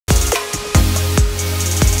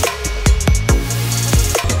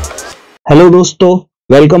Hello दोस्तों,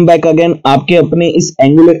 welcome back again आपके अपने इस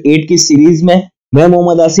एंगुलर 8 की सीरीज में। मैं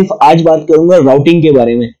मोहम्मद आसिफ आज बात करूंगा राउटिंग के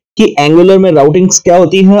बारे में कि एंगुलर में राउटिंग्स क्या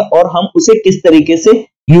होती है और हम उसे किस तरीके से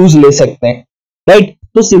यूज ले सकते हैं। राइट,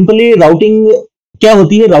 तो सिंपली राउटिंग क्या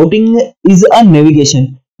होती है? Routing is a navigation,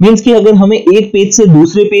 means कि अगर हमें एक पेज से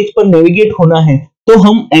दूसरे पेज पर नेविगेट होना है तो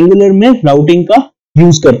हम एंगुलर में राउटिंग का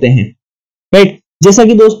यूज करते हैं। राइट, जैसा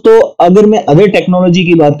कि दोस्तों अगर मैं अदर टेक्नोलॉजी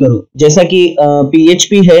की बात करूं, जैसा कि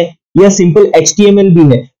PHP है या सिंपल HTML भी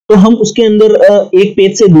है, तो हम उसके अंदर एक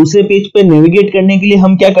पेज से दूसरे पेज पे नेविगेट करने के लिए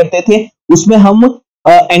हम क्या करते थे, उसमें हम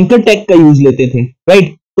एंकर टैग का यूज लेते थे।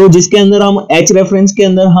 राइट, तो जिसके अंदर हम H रेफरेंस के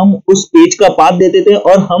अंदर हम उस पेज का पाथ देते थे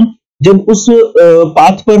और हम जब उस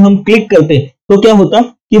पाथ पर हम क्लिक करते तो क्या होता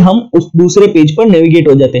कि हम उस दूसरे पेज पर नेविगेट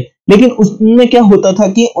हो जाते। लेकिन उसमें क्या होता था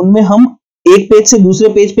कि उनमें हम एक पेज से दूसरे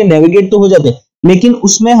पेज पे नेविगेट तो हो जाते, लेकिन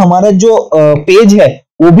उसमें हमारा जो पेज है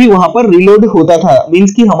वो भी वहां पर रिलोड होता था।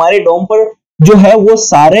 मींस कि हमारे डोम पर जो है वो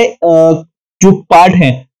सारे जो पार्ट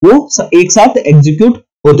हैं वो एक साथ एग्जीक्यूट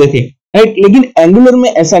होते थे। राइट, लेकिन एंगुलर में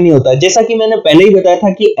ऐसा नहीं होता। जैसा कि मैंने पहले ही बताया था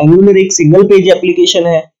कि एंगुलर एक सिंगल पेज एप्लीकेशन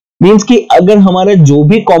है। मींस कि अगर हमारा जो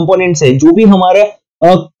भी कंपोनेंट्स है, जो भी हमारा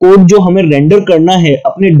कोड जो हमें रेंडर करना है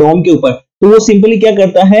अपने डोम के ऊपर, तो वो सिंपली क्या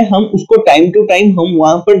करता है, हम उसको टाइम टू टाइम हम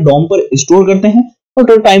वहां पर डोम पर स्टोर करते हैं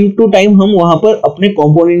और टाइम टू टाइम हम वहां पर अपने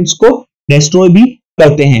कंपोनेंट्स को डिस्ट्रॉय भी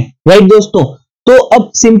करते हैं। राइट दोस्तों, तो अब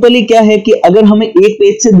सिंपली क्या है कि अगर हमें एक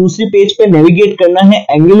पेज से दूसरी पेज पे नेविगेट करना है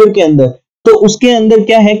एंगुलर के अंदर, तो उसके अंदर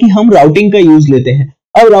क्या है कि हम राउटिंग का यूज लेते हैं।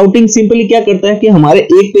 अब राउटिंग सिंपली क्या करता है कि हमारे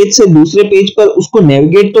एक पेज से दूसरे पेज पर उसको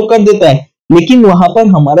नेविगेट तो कर देता है, लेकिन वहां पर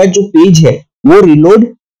हमारा जो पेज है वो रिलोड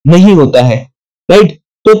नहीं होता है। राइट,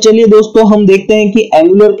 तो चलिए दोस्तों हम देखते हैं कि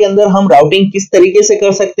एंगुलर के अंदर हम राउटिंग किस तरीके से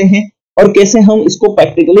कर सकते हैं और कैसे हम इसको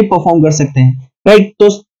प्रैक्टिकली परफॉर्म कर सकते हैं। राइट, तो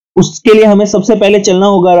उसके लिए हमें सबसे पहले चलना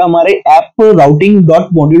होगा हमारे ऐप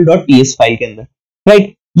routing.module.ts फाइल के अंदर।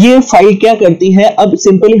 राइट, ये फाइल क्या करती है, अब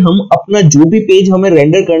सिंपली हम अपना जो भी पेज हमें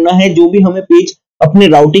रेंडर करना है, जो भी हमें पेज अपने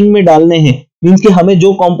राउटिंग में डालने हैं, मींस कि हमें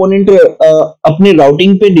जो कंपोनेंट अपने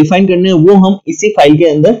राउटिंग पे डिफाइन करने हैं वो हम इसी फाइल के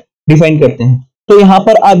अंदर डिफाइन करते हैं। तो यहाँ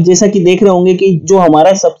पर आप जैसा कि देख रहे होंगे कि जो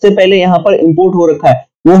हमारा सबसे पहले यहाँ पर इंपोर्ट हो रखा है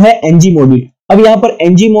वो है ng मॉड्यूल। अब यहाँ पर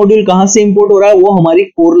ng मॉड्यूल कहां से इंपोर्ट हो रहा है, वो हमारी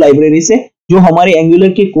कोर लाइब्रेरी से, जो हमारी एंगुलर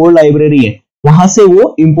की कोर लाइब्रेरी है वहां से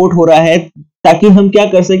वो इंपोर्ट हो रहा है, ताकि हम क्या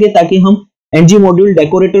कर सके, ताकि हम ng मॉड्यूल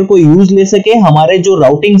डेकोरेटर को यूज ले सके हमारे जो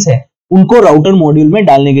राउटिंग्स है उनको राउटर मॉड्यूल में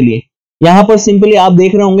डालने के लिए। यहाँ पर सिंपली आप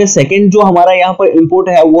देख रहे होंगे सेकंड जो हमारा यहाँ पर इंपोर्ट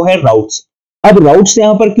है वो है राउट्स। अब राउट्स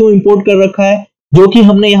यहाँ पर क्यों इंपोर्ट कर रखा है, जो कि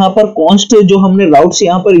हमने यहाँ पर कॉन्स्ट जो हमने राउट्स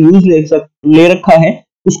यहाँ पर यूज ले रखा है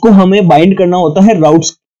उसको हमें बाइंड करना होता है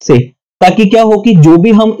राउट्स से, ताकि क्या हो कि जो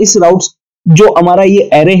भी हम इस राउट्स जो हमारा ये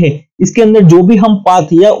एरे है इसके अंदर जो भी हम पाथ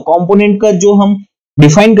या कंपोनेंट का जो हम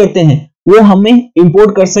डिफाइन करते हैं वो हमें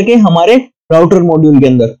इंपोर्ट कर सके हमारे राउटर मॉड्यूल के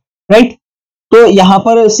अंदर। राइट, तो यहाँ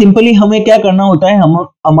पर सिंपली हमें क्या करना होता है, हम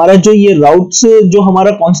हमारा जो ये राउट्स जो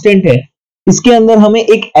हमारा कांस्टेंट है इसके अंदर हमें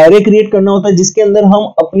एक एरे क्रिएट करना होता है जिसके अंदर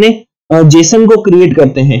हम अपने जेसन को क्रिएट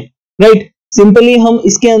करते हैं। राइट, सिंपली हम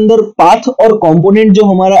इसके अंदर पाथ और कंपोनेंट जो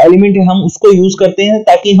हमारा एलिमेंट है हम उसको यूज करते हैं,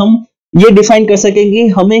 ताकि हम ये डिफाइन कर सकें कि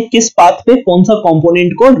हमें किस पाथ पे कौन सा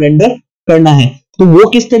कंपोनेंट को रेंडर करना है। तो वो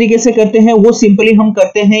किस तरीके से करते हैं, वो सिंपली हम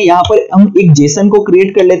करते हैं, यहाँ पर हम एक जेसन को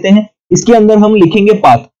क्रिएट कर लेते हैं, इसके अंदर हम लिखेंगे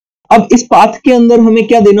पाथ। अब इस पाथ के अंदर हमें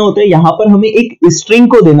क्या देना होता है, यहाँ पर हमें एक स्ट्रिंग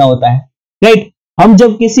को देना होता है। राइट, हम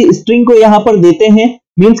जब किसी स्ट्रिंग को यहाँ पर देते हैं,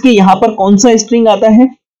 मीन्स कि यहाँ पर कौन सा स्ट्रिंग आता है,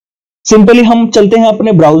 सिंपली हम चलते हैं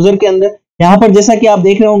अपने ब्राउजर के अंदर। यहाँ पर जैसा कि आप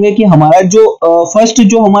देख रहे होंगे कि हमारा जो फर्स्ट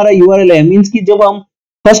जो हमारा यूआरएल है, मींस कि जब हम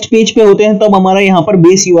फर्स्ट पेज पे होते हैं तब हमारा यहाँ पर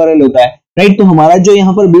बेस यूआरएल होता है। राइट, तो हमारा जो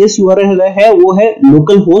यहाँ पर बेस यूआरएल है वो है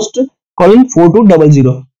लोकल होस्ट कॉलन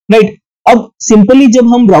 4200। राइट, अब सिंपली जब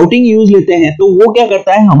हम राउटिंग यूज लेते हैं तो वो क्या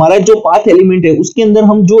करता है, हमारा जो पाथ एलिमेंट है उसके अंदर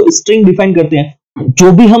हम जो स्ट्रिंग डिफाइन करते हैं,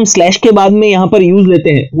 जो भी हम स्लैश के बाद में यहाँ पर यूज लेते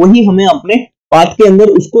हैं वही हमें अपने पाथ के अंदर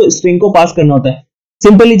उसको स्ट्रिंग को पास करना होता है।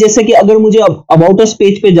 सिंपली जैसे कि अगर मुझे अबाउट अस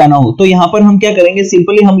पेज पे जाना हो तो यहाँ पर हम क्या करेंगे,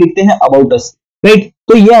 सिंपली हम लिखते हैं अबाउट अस। राइट,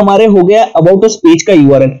 तो ये हमारे हो गया अबाउट अस पेज का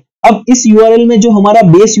यूआरएल। अब इस यूआरएल में जो हमारा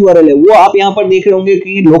बेस यूआरएल है वो आप यहाँ पर देख रहे होंगे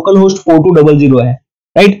कि लोकल होस्ट 4200 है।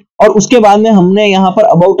 राइट, और उसके बाद में हमने यहाँ पर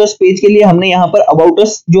अबाउट अस पेज के लिए हमने यहाँ पर अबाउट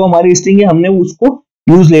अस जो हमारी स्ट्रिंग है हमने उसको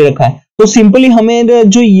यूज ले रखा है। तो सिंपली हमें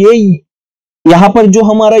जो ये यहाँ पर जो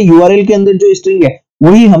हमारा यूआरएल के अंदर जो स्ट्रिंग है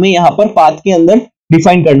वही हमें यहाँ पर पाथ के अंदर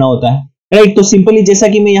डिफाइन करना होता है। राइट, तो सिंपली जैसा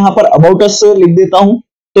कि मैं यहाँ पर अबाउट अस लिख देता हूं,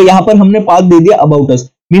 तो यहाँ पर हमने पाथ दे दिया अबाउट अस,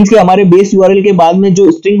 मींस कि हमारे बेस यूआरएल के बाद में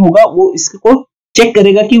जो स्ट्रिंग होगा वो इसको चेक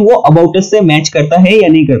करेगा कि वो अबाउट अस से मैच करता है या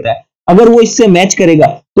नहीं करता है। अगर वो इससे मैच करेगा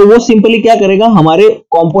तो वो सिंपली क्या करेगा, हमारे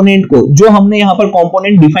कंपोनेंट को जो हमने यहाँ पर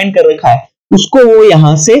कंपोनेंट डिफाइन कर रखा है उसको वो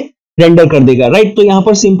यहाँ से रेंडर कर देगा, राइट। तो यहाँ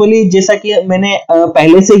पर सिंपली जैसा कि मैंने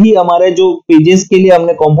पहले से ही हमारे जो पेजेस के लिए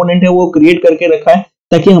हमने कंपोनेंट है वो क्रिएट करके रखा है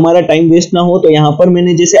ताकि हमारा टाइम वेस्ट ना हो। तो यहाँ पर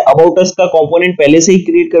मैंने जैसे अबाउट अस का कंपोनेंट पहले से ही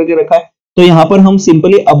क्रिएट करके रखा है, तो यहाँ पर हम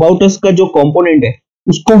सिंपली अबाउट अस का जो कंपोनेंट है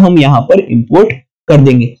उसको हम यहाँ पर इंपोर्ट कर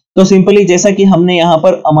देंगे। तो सिंपली जैसा कि हमने यहाँ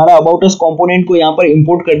पर हमारा अबाउट अस कंपोनेंट को यहाँ पर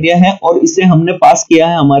इंपोर्ट कर दिया है और इसे हमने पास किया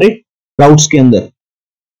है हमारे राउट्स के अंदर,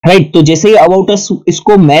 राइट। तो जैसे ही अबाउट अस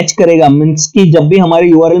इसको मैच करेगा, मींस कि जब भी हमारे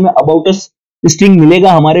यूआरएल में अबाउट अस स्ट्रिंग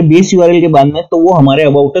मिलेगा हमारे बेस यूआरएल के बाद में, तो वो हमारे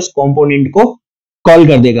अबाउट अस कंपोनेंट को कॉल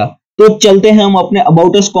कर देगा। तो चलते हैं हम अपने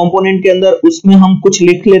अबाउट अस कंपोनेंट के अंदर, उसमें हम कुछ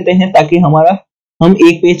लिख लेते हैं ताकि हम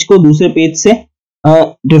एक पेज को दूसरे पेज से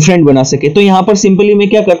डिफरेंट बना सके। तो यहाँ पर सिंपली मैं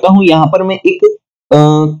क्या करता हूँ, यहाँ पर मैं एक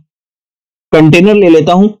कंटेनर ले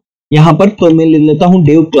लेता हूँ। यहाँ पर तो मैं ले लेता हूँ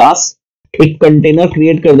डिव क्लास, एक कंटेनर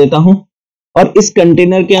क्रिएट कर देता हूँ और इस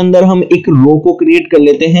कंटेनर के अंदर हम एक रो को क्रिएट कर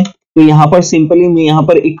लेते हैं। तो यहाँ पर सिंपली मैं यहाँ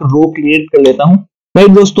पर एक रो क्रिएट कर लेता हूँ, राइट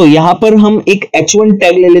दोस्तों। यहाँ पर हम एक h1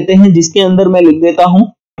 टैग ले लेते हैं जिसके अंदर मैं लिख देता हूँ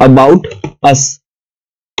अबाउट अस,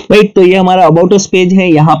 राइट। तो ये हमारा अबाउट अस पेज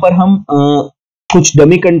है। यहाँ पर हम कुछ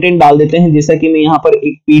डमी कंटेंट डाल देते हैं, जैसा कि मैं यहाँ पर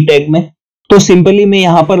एक p टैग में, तो सिंपली मैं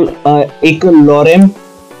यहाँ पर एक लॉरेम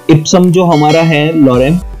इप्सम जो हमारा है,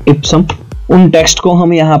 लॉरेम इप्सम, उन टेक्स्ट को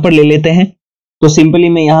हम यहाँ पर ले लेते हैं। तो सिंपली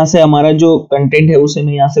मैं यहाँ से हमारा जो कंटेंट है उसे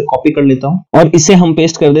मैं यहाँ से कॉपी कर लेता हूँ और इसे हम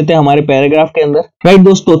पेस्ट कर देते हैं हमारे पैराग्राफ के अंदर, राइट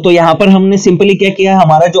दोस्तों। तो यहाँ पर हमने सिंपली क्या किया है,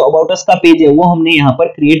 हमारा जो अबाउट अस का पेज है वो हमने यहाँ पर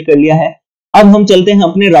क्रिएट कर लिया है। अब हम चलते हैं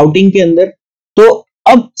अपने राउटिंग के अंदर। तो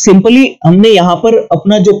अब सिंपली हमने यहाँ पर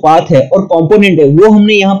अपना जो पाथ है और कंपोनेंट है वो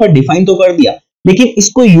हमने यहाँ पर डिफाइन तो कर दिया, लेकिन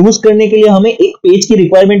इसको यूज करने के लिए हमें एक पेज की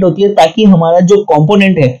रिक्वायरमेंट होती है ताकि हमारा जो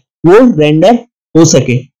कंपोनेंट है वो रेंडर हो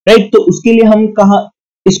सके, राइट। तो उसके लिए हम कहाँ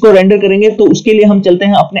इसको रेंडर करेंगे, तो उसके लिए हम चलते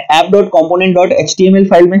हैं अपने app.component.html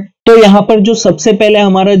फाइल में। तो यहाँ पर जो सबसे पहले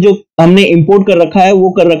हमारा जो हमने इंपोर्ट कर रखा है वो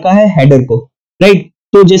कर रखा है हेडर को, राइट।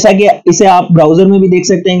 तो जैसा कि इसे आप ब्राउजर में भी देख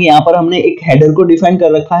सकते हैं कि यहाँ पर हमने एक हेडर को डिफाइन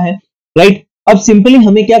कर रखा है, राइट। अब सिंपली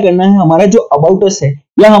हमें क्या करना है, हमारा जो अबाउट अस है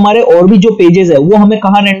या हमारे और भी जो पेजेस है वो हमें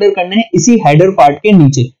कहाँ रेंडर करने हैं, इसी हेडर पार्ट के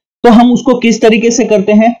नीचे। तो हम उसको किस तरीके से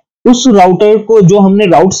करते हैं, उस राउटर को जो हमने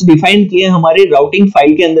राउट्स डिफाइन किए हमारी राउटिंग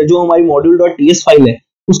फाइल के अंदर, जो हमारी module.ts फाइल है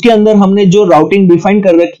उसके अंदर हमने जो राउटिंग डिफाइन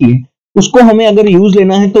कर रखी है उसको हमें अगर यूज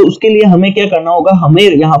लेना है, तो उसके लिए हमें क्या करना होगा, हमें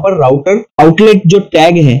यहाँ पर राउटर आउटलेट जो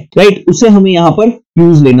टैग है, राइट, उसे हमें यहाँ पर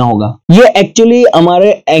यूज लेना होगा। ये एक्चुअली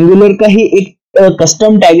हमारे एंगुलर का ही एक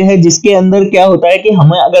कस्टम टैग है जिसके अंदर क्या होता है कि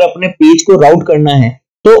हमें अगर अपने पेज को राउट करना है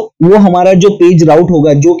तो वो हमारा जो पेज राउट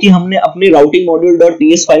होगा, जो कि हमने अपनी राउटिंग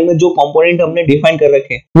module.ts फाइल में जो कंपोनेंट हमने डिफाइन कर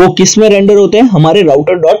रखे हैं वो किस में रेंडर होते हैं, हमारे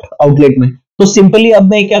राउटर.आउटलेट में। तो सिंपली अब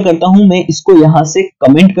मैं क्या करता हूं, मैं इसको यहां से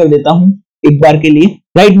कमेंट कर देता हूं एक बार के लिए,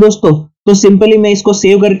 राइट दोस्तों। तो सिंपली मैं इसको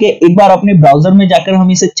सेव करके एक बार अपने ब्राउजर में जाकर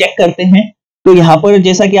हम इसे चेक करते हैं। तो यहाँ पर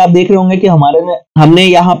जैसा कि आप देख रहे होंगे कि हमने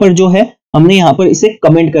यहाँ पर जो है हमने यहाँ पर इसे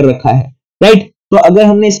कमेंट कर रखा है, राइट। तो अगर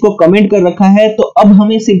हमने इसको कमेंट कर रखा है तो अब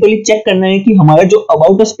हमें सिंपली चेक करना है कि हमारा जो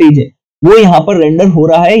अबाउट अस पेज है वो यहाँ पर रेंडर हो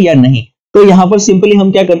रहा है या नहीं। तो यहाँ पर सिंपली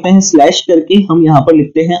हम क्या करते हैं, स्लैश करके हम यहाँ पर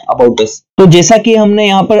लिखते हैं अबाउट अस। तो जैसा कि हमने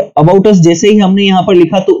यहाँ पर अबाउट अस जैसे ही हमने यहाँ पर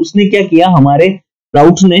लिखा तो उसने क्या किया, हमारे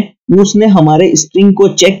राउट्स ने उसने हमारे स्ट्रिंग को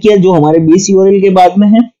चेक किया जो हमारे बेस यूआरएल के बाद में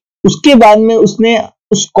है, उसके बाद में उसने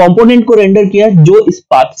उस कंपोनेंट को रेंडर किया जो इस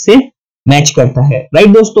पाथ से मैच करता है, राइट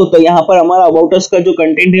दोस्तों। तो यहाँ पर हमारा अबाउट अस का जो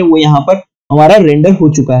कंटेंट है वो यहाँ पर हमारा रेंडर हो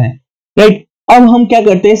चुका है, राइट। अब हम क्या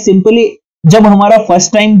करते हैं, सिंपली जब हमारा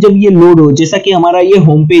फर्स्ट टाइम जब ये लोड हो, जैसा कि हमारा ये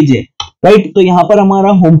होम पेज है, राइट, तो यहाँ पर हमारा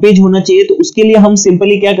होम पेज होना चाहिए। तो उसके लिए हम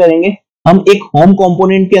सिंपली क्या करेंगे, हम एक होम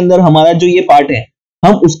कंपोनेंट के अंदर हमारा जो ये पार्ट है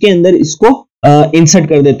हम उसके अंदर इसको इंसर्ट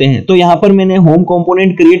कर देते हैं। तो यहाँ पर मैंने होम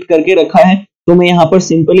कंपोनेंट क्रिएट करके रखा है, तो मैं यहाँ पर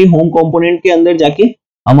सिंपली होम कंपोनेंट के अंदर जाके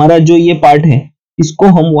हमारा जो ये पार्ट है इसको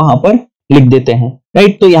हम वहां पर लिख देते हैं,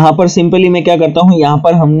 राइट। तो यहाँ पर सिंपली मैं क्या करता हूँ, यहाँ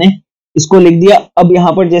पर हमने इसको लिख दिया। अब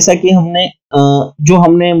यहाँ पर जैसा कि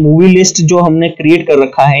हमने मूवी लिस्ट जो हमने क्रिएट कर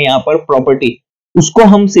रखा है यहाँ पर प्रॉपर्टी, उसको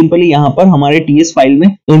हम सिंपली यहाँ पर हमारे टीएस फाइल में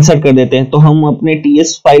इंसर्ट कर देते हैं। तो हम अपने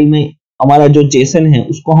टीएस फाइल में हमारा जो जेसन है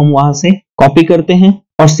उसको हम वहां से कॉपी करते हैं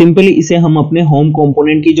और सिंपली इसे हम अपने होम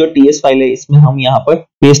कंपोनेंट की जो टीएस फाइल है इसमें हम यहाँ पर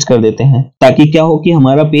पेस्ट कर देते हैं, ताकि क्या हो कि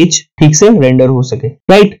हमारा पेज ठीक से रेंडर हो सके,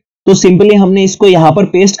 राइट। तो सिंपली हमने इसको यहाँ पर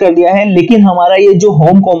पेस्ट कर दिया है, लेकिन हमारा ये जो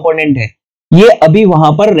होम कंपोनेंट है ये अभी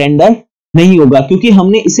वहां पर रेंडर नहीं होगा क्योंकि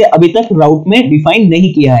हमने इसे अभी तक राउट में डिफाइन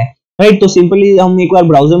नहीं किया है, राइट। तो सिंपली हम एक बार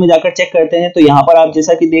ब्राउजर में जाकर चेक करते हैं। तो यहाँ पर आप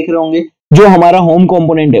जैसा कि देख रहे होंगे जो हमारा होम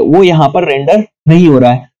कंपोनेंट है वो यहाँ पर रेंडर नहीं हो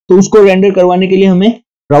रहा है। तो उसको रेंडर करवाने के लिए हमें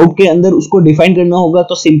राउट के अंदर उसको डिफाइन करना होगा।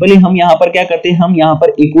 तो सिंपली हम यहाँ पर क्या करते हैं, हम यहाँ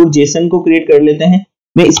पर एक और जेसन को क्रिएट कर लेते हैं।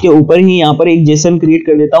 मैं इसके ऊपर ही यहाँ पर एक जेसन क्रिएट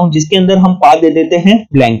कर देता हूँ जिसके अंदर हम पाथ दे देते हैं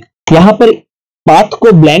ब्लैंक। यहाँ पर पाथ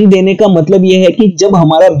को ब्लैंक देने का मतलब यह है कि जब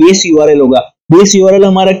हमारा बेस यूआरएल होगा, बेस यूआरएल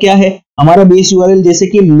हमारा क्या है, हमारा बेस यूआरएल जैसे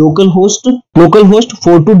कि लोकल होस्ट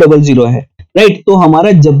 4200 है, राइट। तो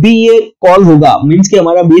हमारा जब भी ये कॉल होगा, मींस कि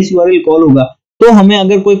हमारा बेस यूआरएल कॉल होगा, तो हमें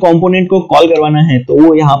अगर कोई कंपोनेंट को कॉल करवाना है तो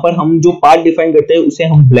वो यहाँ पर हम जो पाथ डिफाइन करते हैं उसे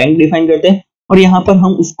हम ब्लैंक डिफाइन करते हैं और यहाँ पर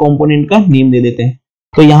हम उस कंपोनेंट का नेम दे देते हैं।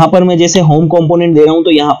 तो यहाँ पर मैं जैसे होम कंपोनेंट दे रहा हूं,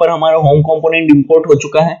 तो यहाँ पर हमारा होम कंपोनेंट इंपोर्ट हो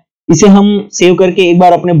चुका है। इसे हम सेव करके एक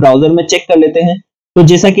बार अपने ब्राउजर में चेक कर लेते हैं। तो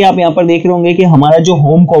जैसा कि आप यहाँ पर देख रहे होंगे कि हमारा जो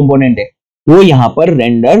होम कंपोनेंट है वो यहाँ पर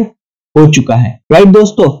रेंडर हो चुका है, राइट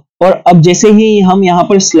दोस्तों। और अब जैसे ही हम यहाँ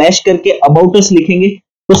पर स्लैश करके अबाउट अस लिखेंगे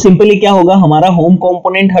तो सिंपली क्या होगा, हमारा होम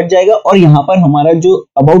कंपोनेंट हट जाएगा और यहाँ पर हमारा जो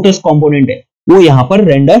अबाउट अस कंपोनेंट है वो यहाँ पर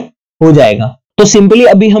रेंडर हो जाएगा। तो सिंपली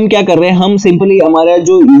अभी हम क्या कर रहे हैं, हम सिंपली हमारा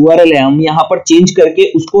जो यूआरएल है हम यहाँ पर चेंज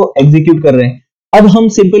करके उसको एग्जीक्यूट कर रहे हैं। अब हम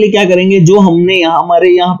सिंपली क्या करेंगे, जो हमने हमारे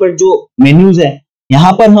यहाँ पर जो मेन्यूज है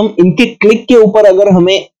यहाँ पर हम इनके क्लिक के ऊपर अगर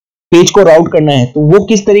हमें पेज को राउट करना है तो वो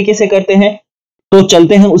किस तरीके से करते हैं, तो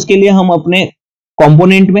चलते हैं उसके लिए हम अपने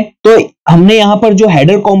कंपोनेंट में। तो हमने यहाँ पर जो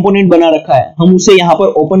हेडर कंपोनेंट बना रखा है हम उसे यहाँ पर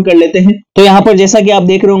ओपन कर लेते हैं। तो यहाँ पर जैसा कि आप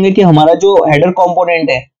देख रहे होंगे कि हमारा जो हेडर कंपोनेंट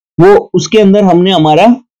है वो उसके अंदर हमने हमारा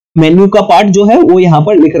मेन्यू का पार्ट जो है वो यहाँ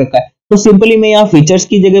पर लिख रखा है। तो सिंपली मैं यहाँ फीचर्स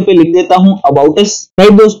की जगह पे लिख देता हूँ अबाउट अस,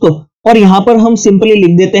 राइट दोस्तों। और यहाँ पर हम सिंपली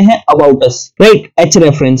लिख देते हैं about us, right, H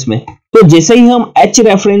reference में। तो जैसे ही हम एच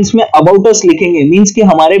रेफरेंस में अबाउट अस लिखेंगे मींस कि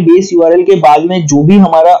हमारे बेस यूआरएल के बाद में जो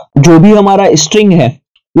भी हमारा स्ट्रिंग है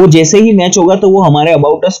वो जैसे ही मैच होगा तो वो हमारे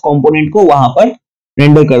अबाउट अस कंपोनेंट को वहां पर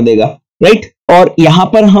रेंडर कर देगा, राइट। और यहाँ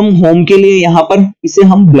पर हम होम के लिए यहाँ पर इसे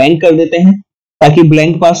हम ब्लैंक कर देते हैं ताकि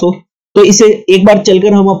ब्लैंक पास हो। तो इसे एक बार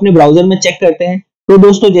चलकर हम अपने ब्राउजर में चेक करते हैं। तो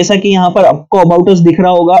दोस्तों जैसा कि यहाँ पर आपको अबाउट अस दिख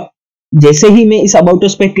रहा होगा, जैसे ही मैं इस अबाउट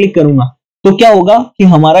अस पे क्लिक करूंगा तो क्या होगा कि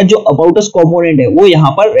हमारा जो अबाउट अस कंपोनेंट है वो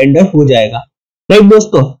यहाँ पर रेंडर हो जाएगा, राइट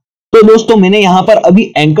दोस्तों। तो दोस्तों मैंने यहाँ पर अभी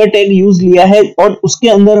एंकर टैग यूज लिया है और उसके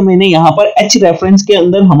अंदर मैंने यहाँ पर एच रेफरेंस के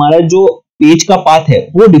अंदर हमारा जो पेज का पाथ है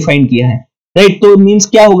वो डिफाइन किया है, राइट। तो मींस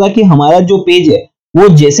क्या होगा कि हमारा जो पेज है वो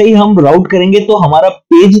जैसे ही हम राउट करेंगे तो हमारा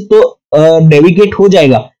पेज तो नेविगेट हो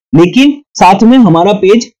जाएगा, लेकिन साथ में हमारा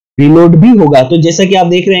पेज रिलोड भी होगा। तो जैसा कि आप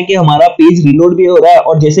देख रहे हैं कि हमारा पेज रिलोड भी हो रहा है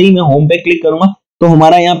और जैसे ही मैं होम पे क्लिक करूंगा तो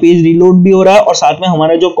हमारा यहाँ पेज रिलोड भी हो रहा है और साथ में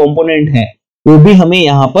हमारा जो कंपोनेंट है वो भी हमें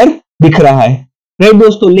यहाँ पर दिख रहा है, राइट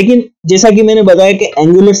दोस्तों। लेकिन जैसा कि मैंने बताया कि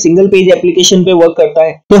एंगुलर सिंगल पेज एप्लीकेशन पे वर्क करता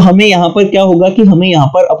है, तो हमें यहाँ पर क्या होगा कि हमें यहाँ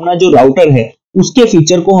पर अपना जो राउटर है उसके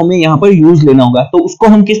फीचर को हमें यहाँ पर यूज लेना होगा। तो उसको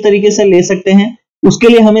हम किस तरीके से ले सकते हैं, उसके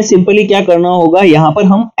लिए हमें सिंपली क्या करना होगा, यहाँ पर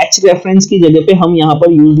हम एच रेफरेंस की जगह पे हम यहाँ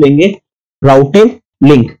पर यूज लेंगे राउटर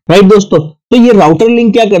लिंक, राइट दोस्तों। तो ये राउटर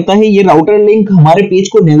लिंक क्या करता है, ये राउटर लिंक हमारे पेज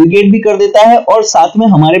को नेविगेट भी कर देता है और साथ में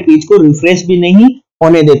हमारे पेज को रिफ्रेश भी नहीं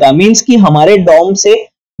होने देता। मींस कि हमारे डॉम से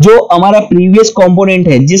जो हमारा प्रीवियस कंपोनेंट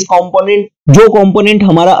है, जो कंपोनेंट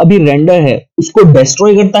हमारा अभी रेंडर है उसको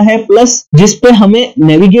डिस्ट्रॉय करता है, प्लस जिस पे हमें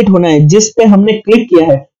नेविगेट होना है, जिस पे हमने क्लिक किया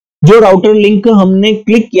है, जो राउटर लिंक हमने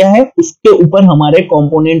क्लिक किया है उसके ऊपर हमारे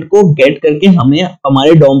कंपोनेंट को गेट करके हमें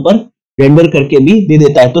हमारे डॉम पर रेंडर करके भी दे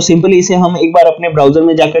देता है। तो सिंपली इसे हम एक बार अपने ब्राउजर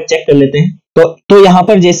में जाकर चेक कर लेते हैं। तो यहाँ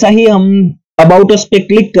पर जैसा ही हम अबाउट अस पे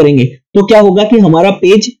क्लिक करेंगे तो क्या होगा कि हमारा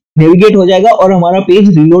पेज नेविगेट हो जाएगा और हमारा पेज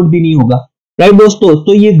रिलोड भी नहीं होगा, राइट दोस्तों।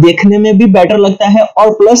 तो ये देखने में भी बेटर लगता है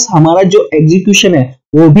और प्लस हमारा जो एग्जीक्यूशन है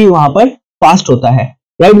वो भी वहां पर फास्ट होता है,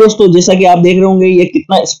 राइट दोस्तों। जैसा कि आप देख रहे होंगे ये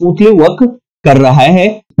कितना स्मूथली वर्क कर रहा है।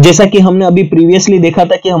 जैसा कि हमने अभी प्रीवियसली देखा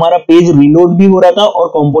था कि हमारा पेज रिलोड भी हो रहा था और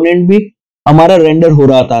कंपोनेंट भी हमारा रेंडर हो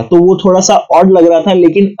रहा था, तो वो थोड़ा सा ऑड लग रहा था।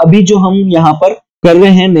 लेकिन अभी जो हम यहाँ पर कर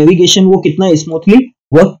रहे हैं नेविगेशन, वो कितना स्मूथली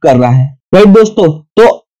वर्क कर रहा है, राइट दोस्तों।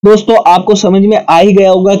 तो दोस्तों आपको समझ में आ ही गया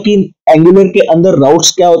होगा कि एंगुलर के अंदर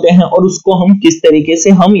राउट्स क्या होते हैं और उसको हम किस तरीके से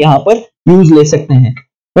हम यहाँ पर यूज ले सकते हैं,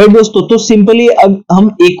 राइट दोस्तों। तो सिंपली अब हम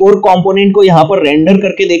एक और कंपोनेंट को यहाँ पर रेंडर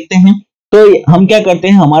करके देखते हैं। तो हम क्या करते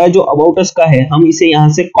हैं, हमारा जो अबाउट अस का है हम इसे यहाँ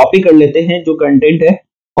से कॉपी कर लेते हैं जो कंटेंट है,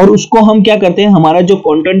 और उसको हम क्या करते हैं, हमारा जो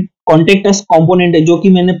कॉन्टेक्ट अस कंपोनेंट है जो कि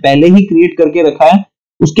मैंने पहले ही क्रिएट करके रखा है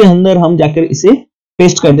उसके अंदर हम जाकर इसे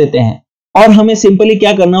पेस्ट कर देते हैं। और हमें सिंपली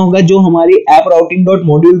क्या करना होगा, जो हमारी ऐप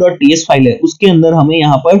routing.module.ts फाइल है उसके अंदर हमें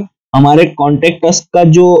यहाँ पर हमारे कॉन्टेक्ट अस का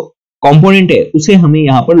जो कंपोनेंट है उसे हमें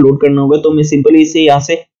यहाँ पर लोड करना होगा। तो मैं सिंपली इसे यहाँ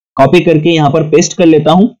से कॉपी करके यहाँ पर पेस्ट कर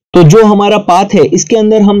लेता हूँ। तो जो हमारा पाथ है इसके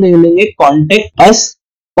अंदर हम देख लेंगे कॉन्टेक्ट अस,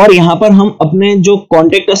 और यहाँ पर हम अपने जो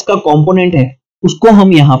कॉन्टेक्ट अस का कंपोनेंट है उसको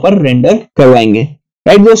हम यहाँ पर रेंडर करवाएंगे,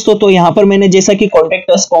 राइट दोस्तों। तो यहाँ पर मैंने जैसा कि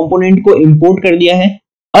कॉन्टेक्ट अस कंपोनेंट को इंपोर्ट कर दिया है।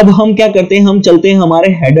 अब हम क्या करते हैं, हम चलते हैं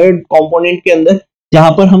हमारे हेडर कंपोनेंट के अंदर,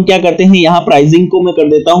 जहां पर हम क्या करते हैं, यहाँ प्राइसिंग को मैं कर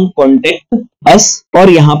देता हूं कॉन्टेक्ट अस, और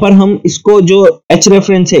यहाँ पर हम इसको जो एच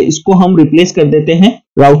रेफरेंस है इसको हम रिप्लेस कर देते हैं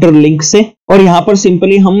राउटर लिंक से, और यहाँ पर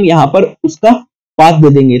सिंपली हम यहाँ पर उसका पाथ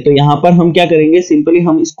दे देंगे। तो यहाँ पर हम क्या करेंगे, सिंपली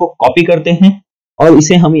हम इसको कॉपी करते हैं और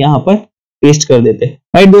इसे हम यहाँ पर पेस्ट कर देते हैं।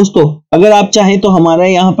 राइट दोस्तों, अगर आप चाहें तो हमारा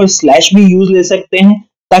यहाँ पर स्लैश भी यूज ले सकते हैं,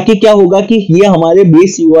 ताकि क्या होगा कि ये हमारे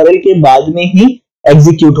बेस यूआरएल के बाद में ही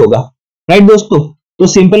एग्जीक्यूट होगा। राइट दोस्तों, तो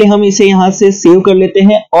सिंपली हम इसे यहाँ से सेव कर लेते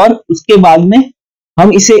हैं और उसके बाद में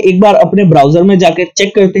हम इसे एक बार अपने ब्राउजर में जाकर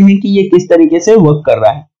चेक करते हैं कि ये किस तरीके से वर्क कर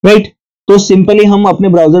रहा है। राइट, तो सिंपली हम अपने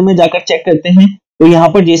ब्राउजर में जाकर चेक करते हैं। तो यहाँ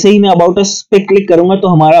पर जैसे ही मैं अबाउट अस पे क्लिक करूंगा तो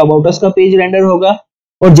हमारा अबाउट अस का पेज रेंडर होगा,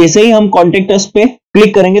 और जैसे ही हम कॉन्टेक्ट अस पे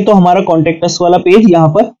क्लिक करेंगे तो हमारा कॉन्टेक्ट अस वाला पेज यहाँ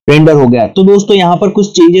पर रेंडर हो गया। तो दोस्तों यहाँ पर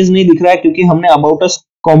कुछ चेंजेस नहीं दिख रहा है, क्योंकि हमने अबाउट अस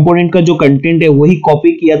कंपोनेंट का जो कंटेंट है वही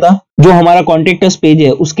कॉपी किया था, जो हमारा कॉन्टेक्ट अस पेज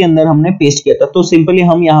है उसके अंदर हमने पेस्ट किया था। तो सिंपली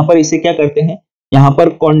हम यहाँ पर इसे क्या करते हैं, यहाँ पर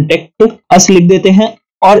कॉन्टेक्ट अस लिख देते हैं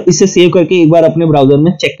और इसे सेव करके एक बार अपने ब्राउजर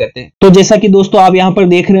में चेक करते हैं। तो जैसा कि दोस्तों आप यहाँ पर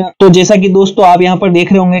देख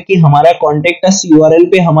रहे होंगे कि हमारा कॉन्टेक्ट अस यूआरएल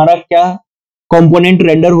पे हमारा क्या कंपोनेंट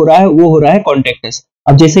रेंडर हो रहा है, वो हो रहा है कॉन्टेक्ट अस।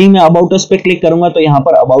 अब जैसे ही मैं अबाउट अस पे क्लिक करूंगा तो यहाँ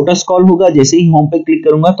पर अबाउट अस कॉल होगा, जैसे ही होम पे क्लिक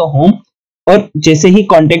करूंगा तो होम, और जैसे ही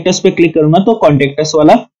कॉन्टेक्ट अस पे क्लिक करूंगा तो कॉन्टेक्ट अस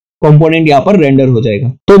वाला कंपोनेंट यहाँ पर रेंडर हो जाएगा।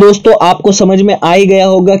 तो दोस्तों आपको समझ में आ ही गया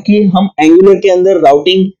होगा कि हम एंगुलर के अंदर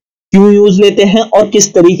राउटिंग क्यों यूज लेते हैं और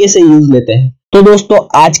किस तरीके से यूज लेते हैं। तो दोस्तों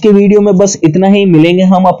आज के वीडियो में बस इतना ही, मिलेंगे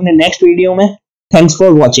हम अपने नेक्स्ट वीडियो में। Thanks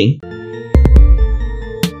for watching.